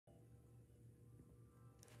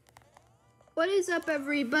What is up,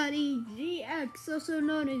 everybody? GX, also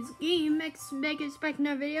known as GameX, making back in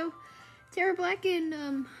our video. Terra Black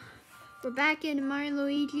and we're back in Mario &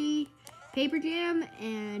 Luigi Paper Jam,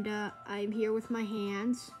 and I'm here with my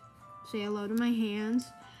hands. Say hello to my hands.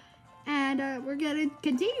 And we're gonna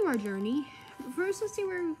continue our journey. But first, let's see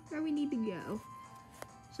where we need to go.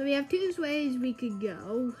 So we have two ways we could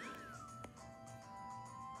go.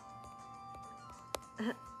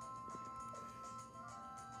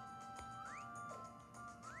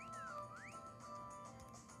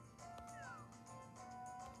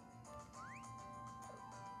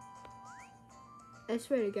 I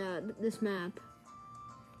swear to God, this map.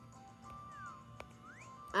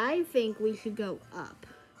 I think we should go up.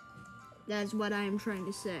 That's what I am trying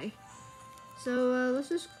to say. So let's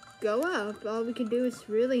just go up. All we can do is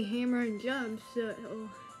really hammer and jump. So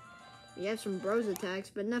we have some bros attacks,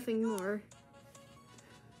 but nothing more.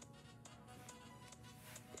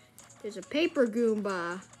 There's a paper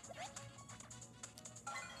Goomba.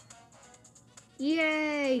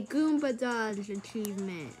 Yay! Goomba dodge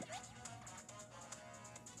achievement.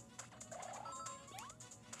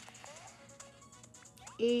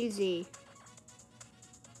 Easy.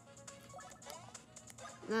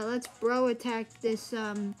 Now let's bro attack this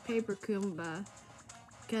paper Goomba.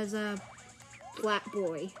 Because flat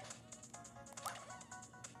boy.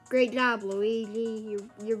 Great job, Luigi.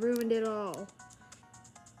 You ruined it all.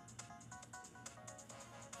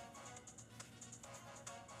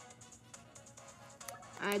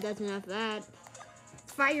 Alright, that's enough of that.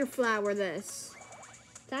 Fire flower this.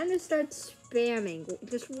 Time to start spamming.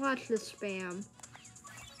 Just watch the spam.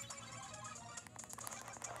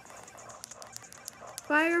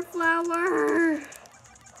 Fire flower!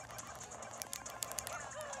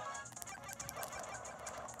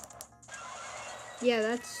 Yeah,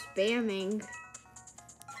 that's spamming.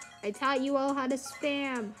 I taught you all how to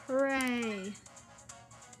spam. Hooray!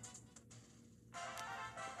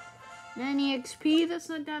 90 XP, that's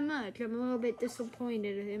not that much. I'm a little bit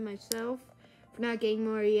disappointed in myself for not getting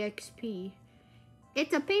more EXP.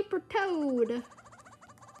 It's a paper toad!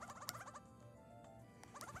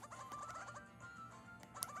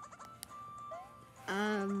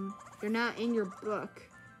 They're not in your book.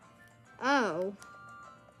 Oh.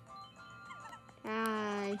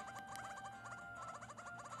 Hi.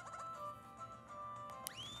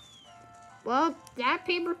 Well, that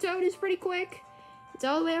paper toad is pretty quick. It's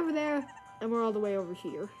all the way over there, and we're all the way over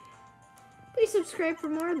here. Please subscribe for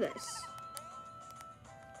more of this.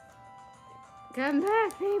 Come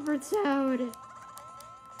back, paper toad.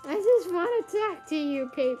 I just want to talk to you,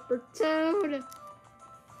 paper toad.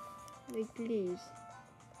 Like, please.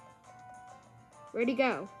 Where'd he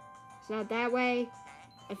go? It's not that way.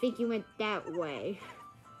 I think he went that way.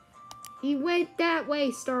 He went that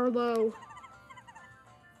way, Starlo.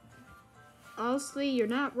 Honestly, you're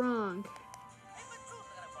not wrong.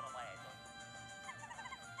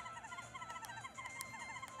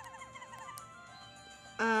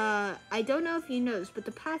 I don't know if you noticed, but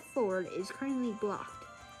the path forward is currently blocked.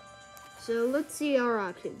 So let's see our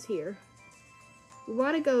options here. We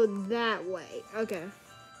want to go that way. Okay.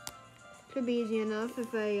 Should be easy enough if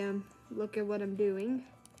I look at what I'm doing.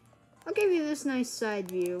 I'll give you this nice side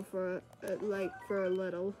view for for a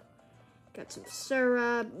little. Got some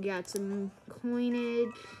syrup, got some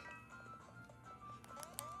coinage.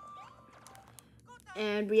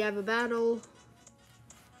 And we have a battle.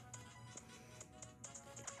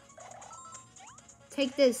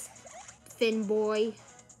 Take this, Finn boy.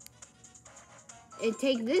 And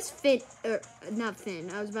take this Finn, not Finn,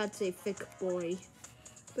 I was about to say Fick boy.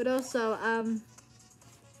 But also,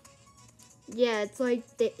 yeah, it's like,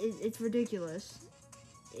 it's ridiculous.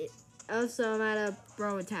 Also, I'm out of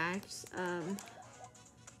bro attacks.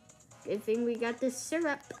 Good thing we got this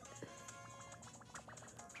syrup.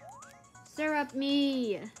 Syrup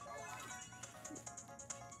me.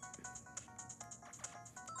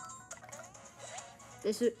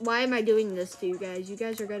 Why am I doing this to you guys? You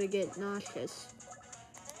guys are gonna get nauseous.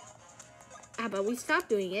 How about we stop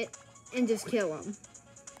doing it and just kill him?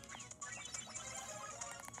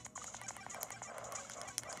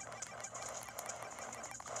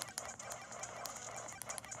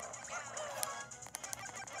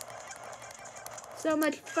 So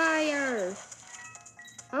much fire!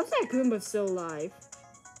 How's that Goomba still alive?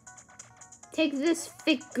 Take this,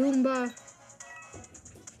 thick Goomba.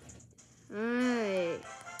 Alright.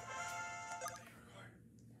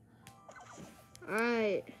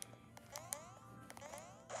 Alright.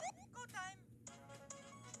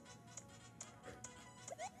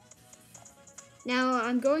 Now,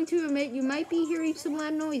 I'm going to admit you might be hearing some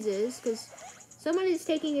loud noises because someone is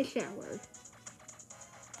taking a shower.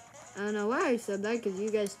 I don't know why I said that, because you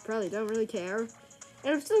guys probably don't really care.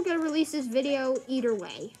 And I'm still going to release this video either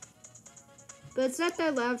way. But it's not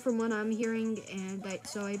that loud from what I'm hearing, and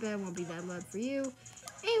so I bet it won't be that loud for you.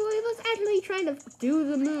 Anyway, let's actually try to do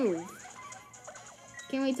the move.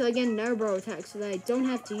 Can't wait till I get an airball attack so that I don't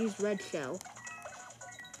have to use red shell.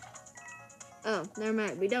 Oh, never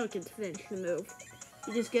mind. We don't get to finish the move.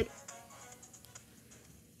 You just get...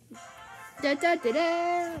 Da, da, da,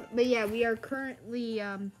 da. But yeah, we are currently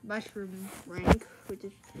mushroom rank, which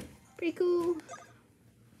is pretty cool.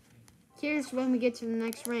 Here's when we get to the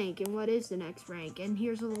next rank, and what is the next rank? And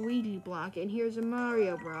here's a Luigi block, and here's a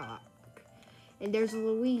Mario block. And there's a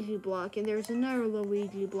Luigi block, and there's another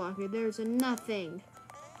Luigi block, and there's a nothing.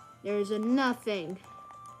 There's a nothing.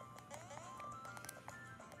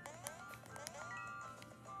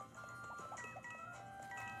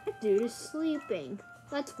 That dude is sleeping.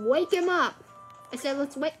 Let's wake him up. I said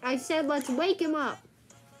let's wake him up.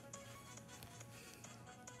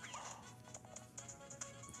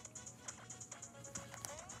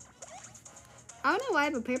 I don't know why,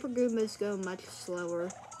 but Paper Goombas go much slower.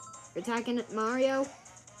 Attacking at Mario.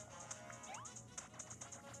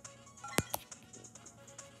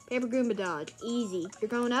 Paper Goomba dodge. Easy. You're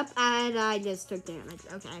going up, and I just took damage.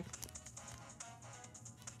 Okay.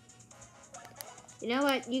 You know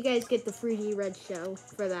what? You guys get the 3D red shell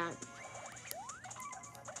for that.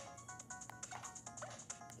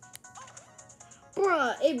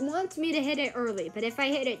 Bruh, it wants me to hit it early, but if I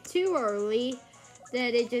hit it too early,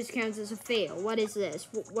 then it just counts as a fail. What is this?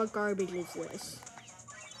 What garbage is this?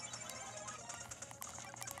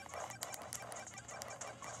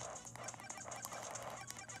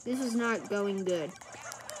 This is not going good.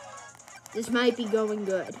 This might be going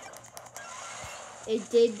good. It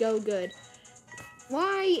did go good.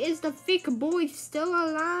 Why is the thick boy still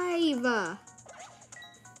alive?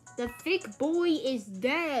 The thick boy is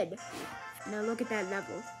dead. Now look at that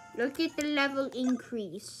level. Look at the level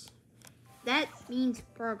increase. That means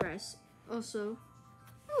progress. Also,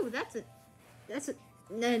 oh, that's a,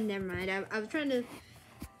 no, never mind. I was trying to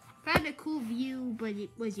find a cool view, but it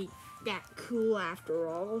wasn't that cool after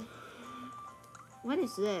all. What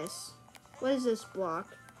is this? What is this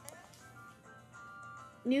block?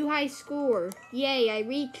 New high score. Yay, I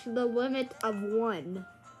reached the limit of 1.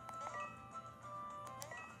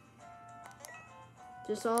 Is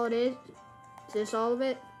this all it is? Is this all of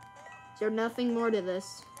it? Is there nothing more to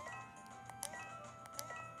this?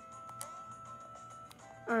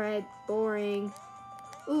 Alright, boring.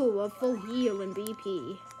 Ooh, a full heal in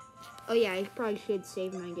BP. Oh yeah, I probably should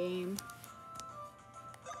save my game.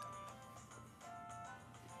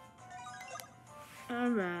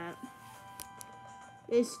 Alright.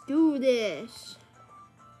 Let's do this.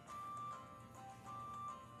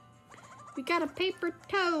 We got a paper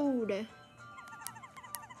toad.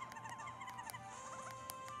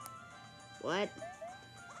 What?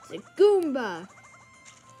 It's a Goomba.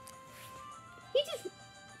 He just...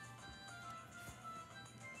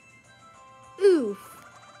 Oof.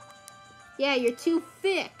 Yeah, you're too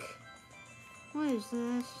thick. What is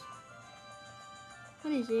this?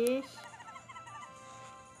 What is this?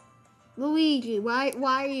 Luigi, why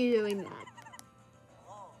are you doing that?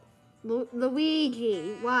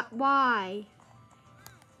 Luigi, why?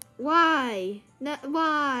 Why? No,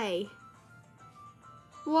 why?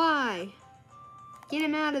 Why? Get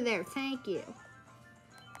him out of there, thank you.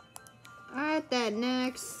 Alright then,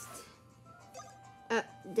 next.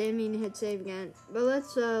 Didn't mean to hit save again. But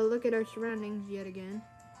let's look at our surroundings yet again.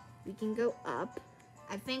 We can go up.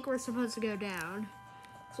 I think we're supposed to go down.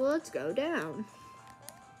 So let's go down.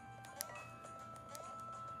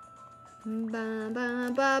 Ba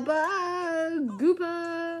ba ba ba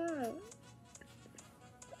Goopa.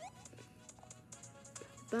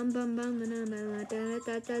 Bum bum bum da da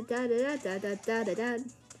da da da da da da da da da da da.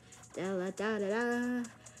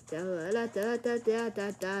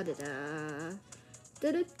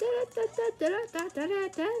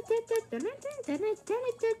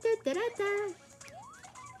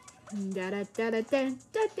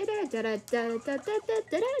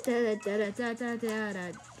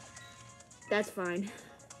 That's fine.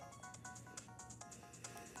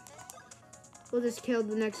 We'll just kill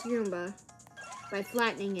the next Goomba by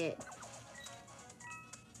flattening it.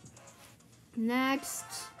 Next,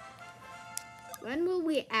 when will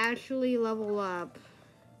we actually level up?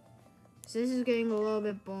 So this is getting a little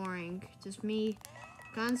bit boring. Just me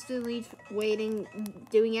constantly waiting,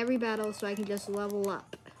 doing every battle so I can just level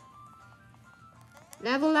up.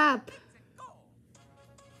 Level up!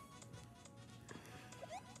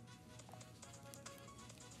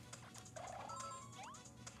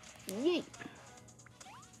 Yeet.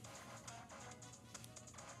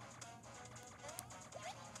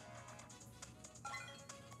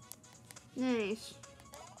 Nice.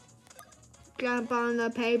 Jump on the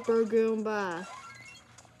paper Goomba.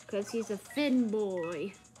 Because he's a thin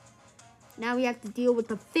boy. Now we have to deal with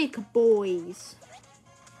the thick boys.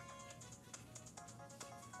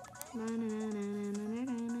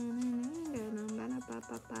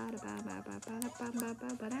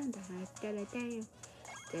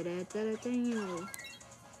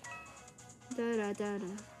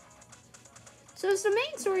 So it's the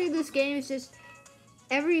main story of this game is just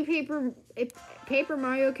every Paper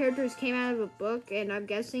Mario characters came out of a book, and I'm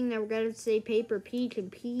guessing that we're gonna say Paper Peach,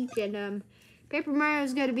 and Paper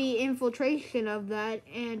Mario's gonna be infiltration of that,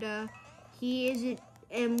 and he isn't.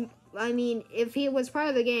 And I mean, if he was part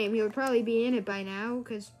of the game, he would probably be in it by now,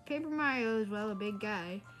 because Paper Mario is, well, a big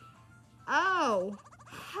guy. Oh,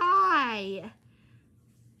 hi.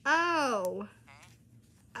 Oh,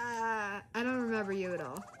 I don't remember you at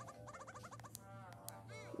all.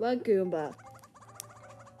 What Goomba?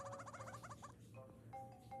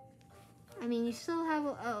 I mean, you still have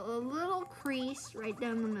a little crease right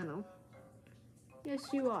down the middle. Yes,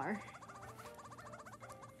 you are.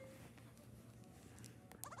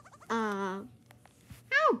 How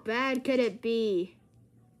bad could it be?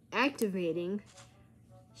 Activating.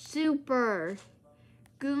 Super.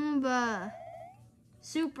 Goomba.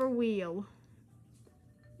 Super wheel.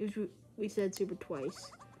 We said super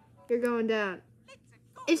twice. You're going down.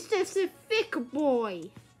 It's just a thick boy.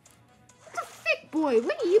 It's a thick boy.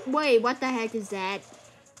 Wait, what the heck is that?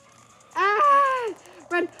 Ah!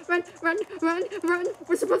 Run, run, run, run, run.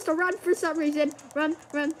 We're supposed to run for some reason. Run,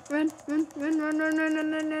 run, run, run, run, run, run, run,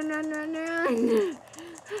 run, run, run, run, run, run.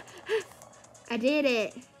 I did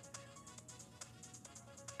it.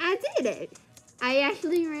 I did it. I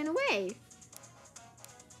actually ran away.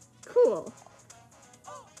 Cool.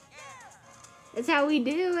 That's how we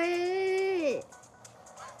do it.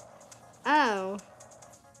 Oh.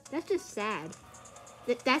 That's just sad.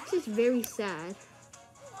 That's just very sad.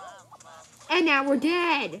 And now we're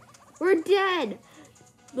dead. We're dead.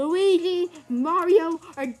 Luigi, Mario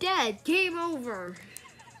are dead. Game over.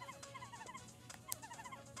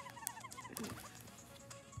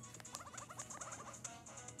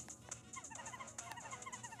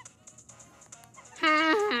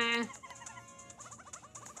 Ha ha.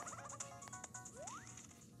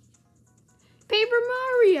 Paper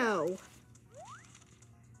Mario.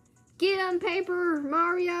 Get on Paper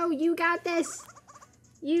Mario. You got this.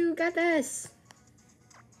 You got this.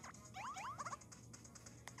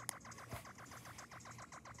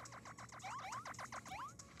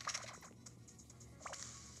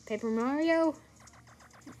 Paper Mario,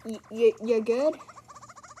 you're good?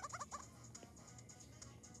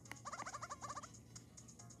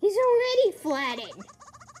 He's already flattened.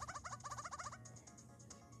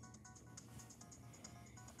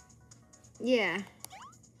 Yeah.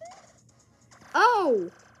 Oh,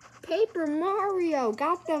 Paper Mario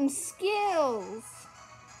got them skills.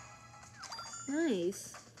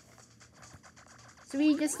 Nice. So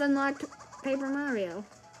we just unlocked Paper Mario.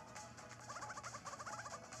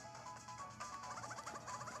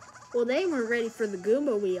 Well, they weren't ready for the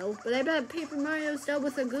Goomba wheel, but I bet Paper Mario's dealt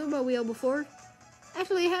with a Goomba wheel before.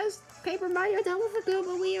 Actually, has Paper Mario dealt with a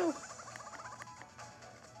Goomba wheel?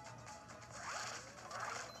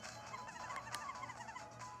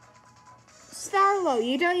 Starlo,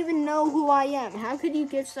 you don't even know who I am. How could you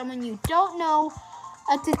give someone you don't know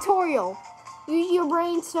a tutorial? Use your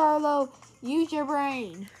brain, Starlo. Use your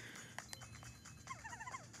brain.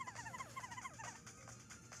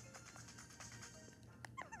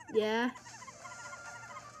 Yeah.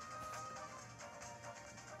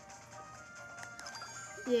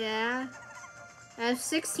 Yeah. I have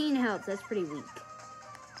 16 health. That's pretty weak.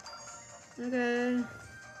 Okay.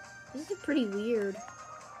 This is pretty weird.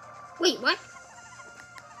 Wait, what?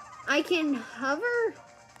 I can hover?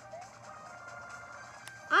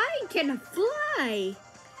 I can fly!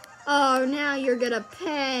 Oh, now you're gonna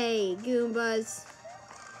pay, Goombas.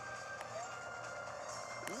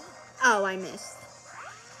 Oh, I missed.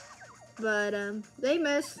 But, they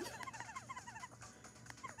missed.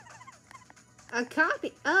 A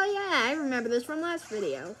copy. Oh, yeah, I remember this from last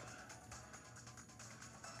video.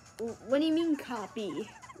 What do you mean, copy?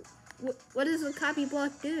 What does a copy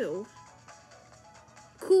block do?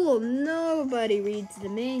 Cool, nobody reads the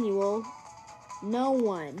manual. No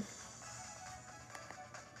one.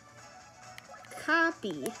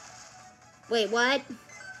 Copy. Wait, what?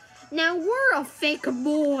 Now we're a fake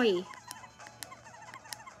boy.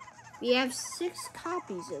 We have 6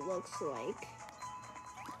 copies, it looks like.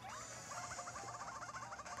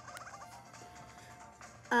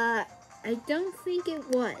 I don't think it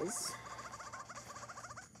was.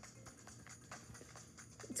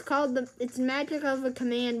 it's magic of a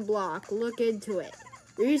command block. Look into it.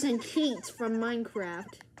 We're using cheats from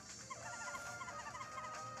Minecraft.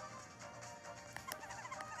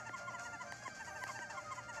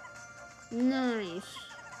 Nice.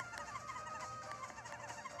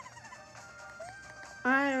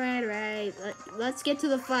 Alright. Let's get to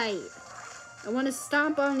the fight. I want to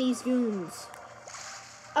stomp on these goons.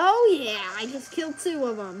 Oh yeah, I just killed 2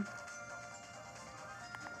 of them.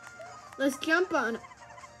 Let's jump on.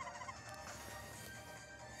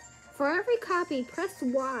 For every copy, press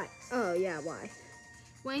Y. Oh yeah, Y.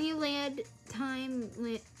 When you land,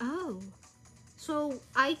 oh. So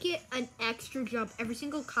I get an extra jump every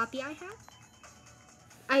single copy I have?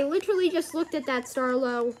 I literally just looked at that,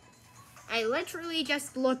 Starlo. I literally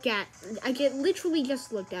just looked at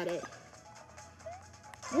it.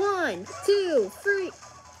 1, 2, 3.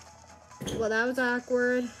 Well, that was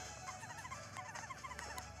awkward.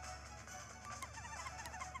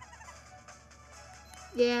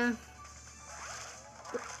 Yeah.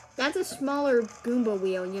 That's a smaller Goomba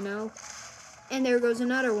wheel, you know? And there goes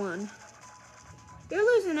another one. You're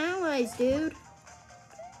losing allies, dude.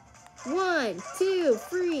 1, 2,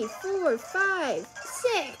 3, 4, 5,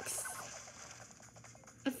 6.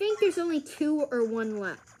 I think there's only 2 or 1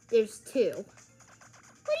 left. There's 2. What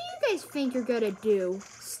do you guys think you're gonna do?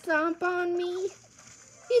 Stomp on me?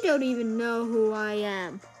 You don't even know who I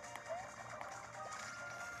am.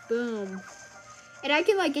 Boom. And I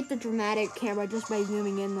can like get the dramatic camera just by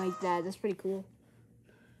zooming in like that. That's pretty cool.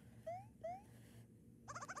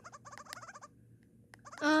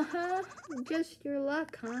 Uh-huh. Just your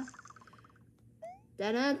luck, huh?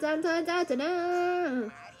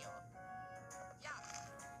 Da-da-da-da-da-da-da.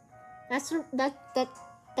 That's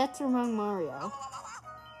the wrong Mario.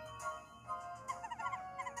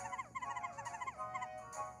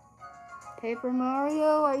 Paper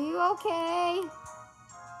Mario, are you okay?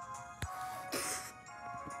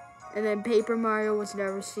 And then Paper Mario was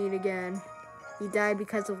never seen again. He died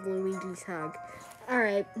because of Luigi's hug.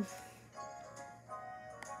 Alright.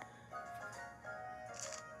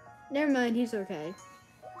 Never mind, he's okay.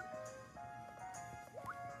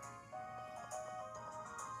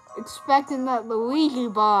 Expecting that Luigi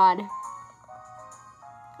bod.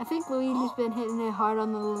 I think Luigi's been hitting it hard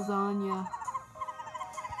on the lasagna.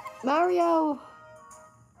 Mario,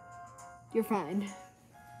 you're fine.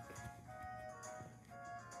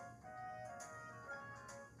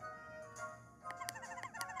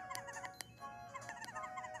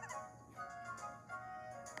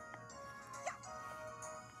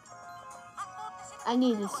 I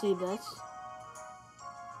need to see this.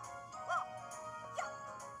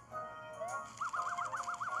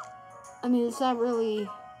 I mean, it's not really...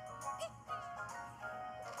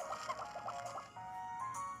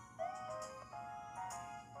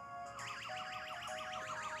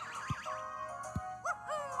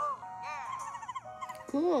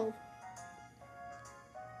 Cool.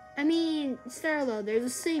 I mean, Starlo, they're the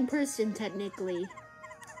same person technically.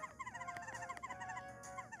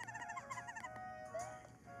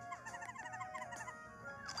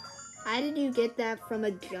 How did you get that from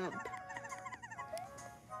a jump?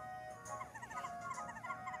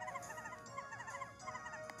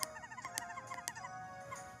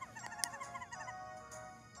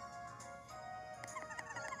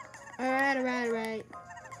 Alright.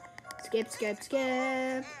 Skip.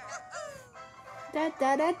 Da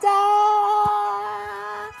da da da.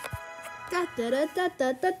 Da da da da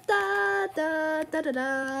da da da da da da da da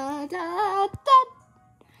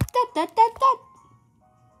da da da.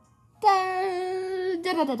 Da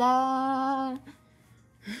da da da.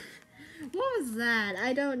 What was that?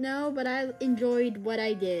 I don't know, but I enjoyed what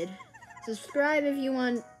I did. Subscribe if you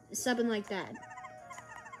want something like that.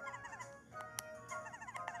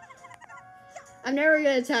 I'm never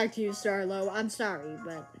gonna talk to you, Starlo. I'm sorry,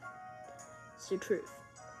 but it's the truth.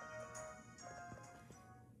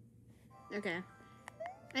 Okay.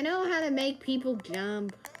 I know how to make people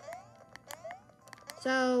jump.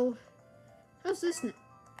 So, how's this?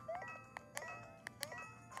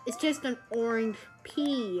 It's just an orange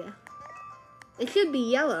pea. It should be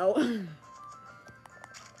yellow.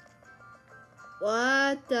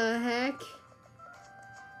 What the heck?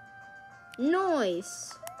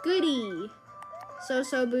 Noise. Goody. So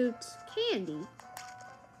Boots candy.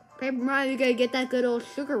 Paper Mario, you gotta get that good old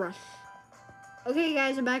sugar rush. Okay,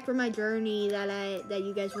 guys, I'm back for my journey that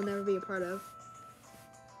you guys will never be a part of.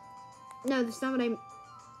 No, that's not what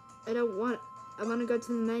I don't want. I want to go to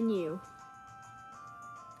the menu.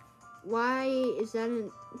 Why is that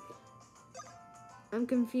an... I'm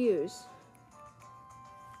confused.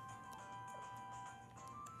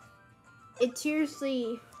 It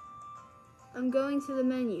seriously... I'm going to the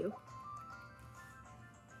menu.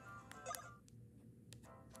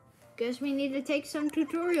 Guess we need to take some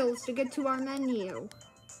tutorials to get to our menu.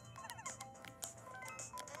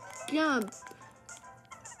 Jump.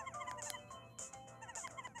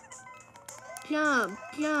 Jump,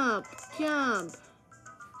 jump, jump.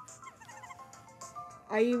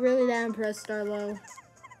 Are you really that impressed, Starlo?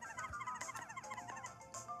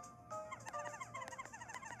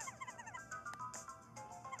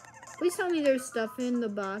 Please tell me there's stuff in the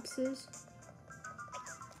boxes.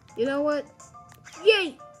 You know what?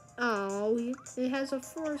 Yay! Oh, it has a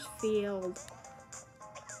force field.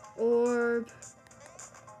 Orb.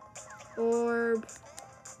 Orb.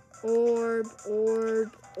 Orb.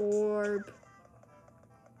 Orb. Orb.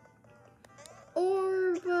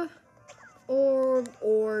 Orb. Orb.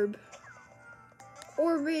 Orb.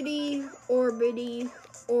 Orbity. Orbity.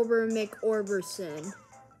 Orber McOrberson.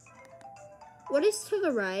 What is to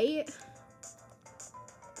the right?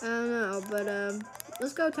 I don't know, but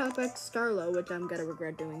let's go talk back to Starlo, which I'm gonna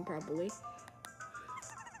regret doing probably.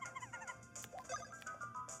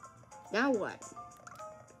 Now what?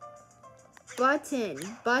 Button,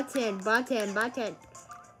 button, button, button.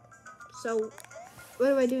 So, what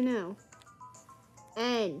do I do now?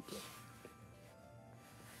 And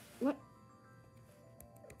what?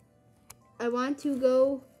 I want to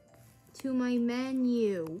go to my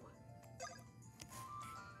menu.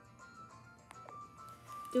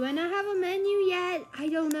 Do I not have a menu yet? I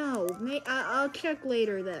don't know. I'll check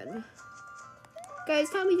later then. Guys,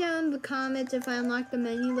 tell me down in the comments if I unlock the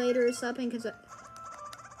menu later or something, because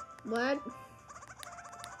what?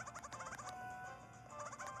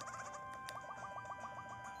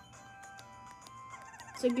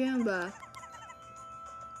 It's a Goomba.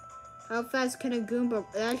 How fast can a Goomba?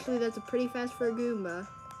 Actually, that's pretty fast for a Goomba.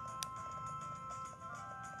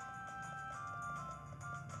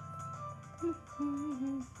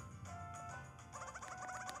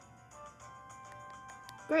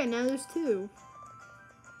 Great, now there's two.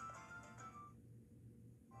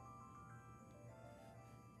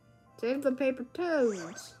 Save the paper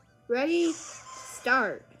toads. Ready?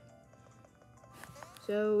 Start.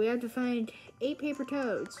 So we have to find 8 paper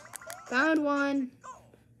toads. Found one.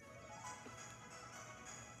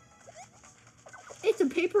 It's a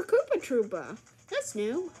paper Koopa Troopa. That's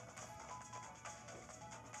new.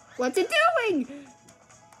 What's it doing?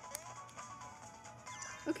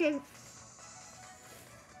 Okay.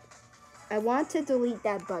 I want to delete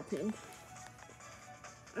that button.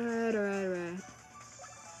 Alright.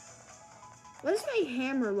 What does my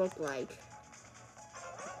hammer look like?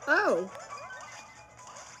 Oh.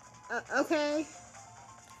 Okay.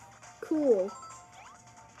 Cool.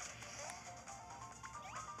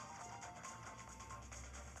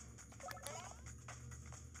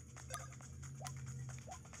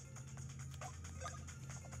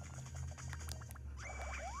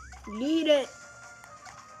 Need it.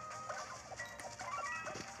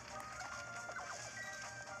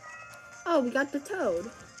 Oh, we got the toad.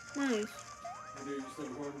 Nice.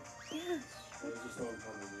 Yes.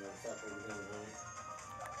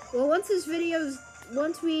 Well,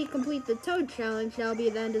 once we complete the toad challenge, that'll be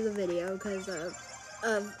the end of the video because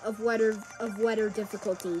of weather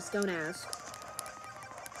difficulties. Don't ask.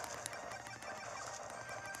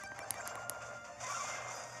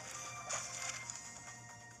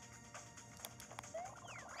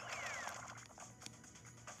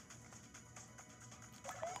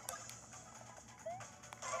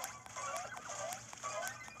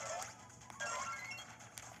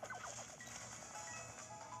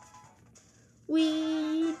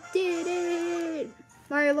 We did it!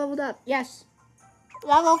 Mario leveled up. Yes.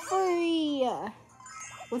 Level 3.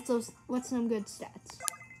 What's some good stats?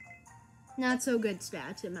 Not so good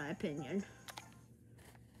stats, in my opinion.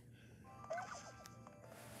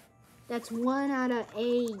 That's 1 out of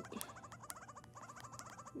 8.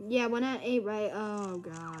 Yeah, 1 out of 8, right? Oh,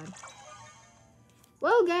 God.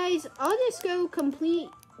 Well, guys, I'll just go complete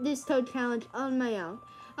this toad challenge on my own.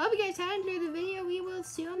 I hope you guys had enjoyed the video. We will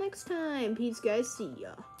see you all next time. Peace, guys. See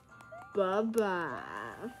ya.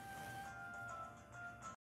 Bye-bye.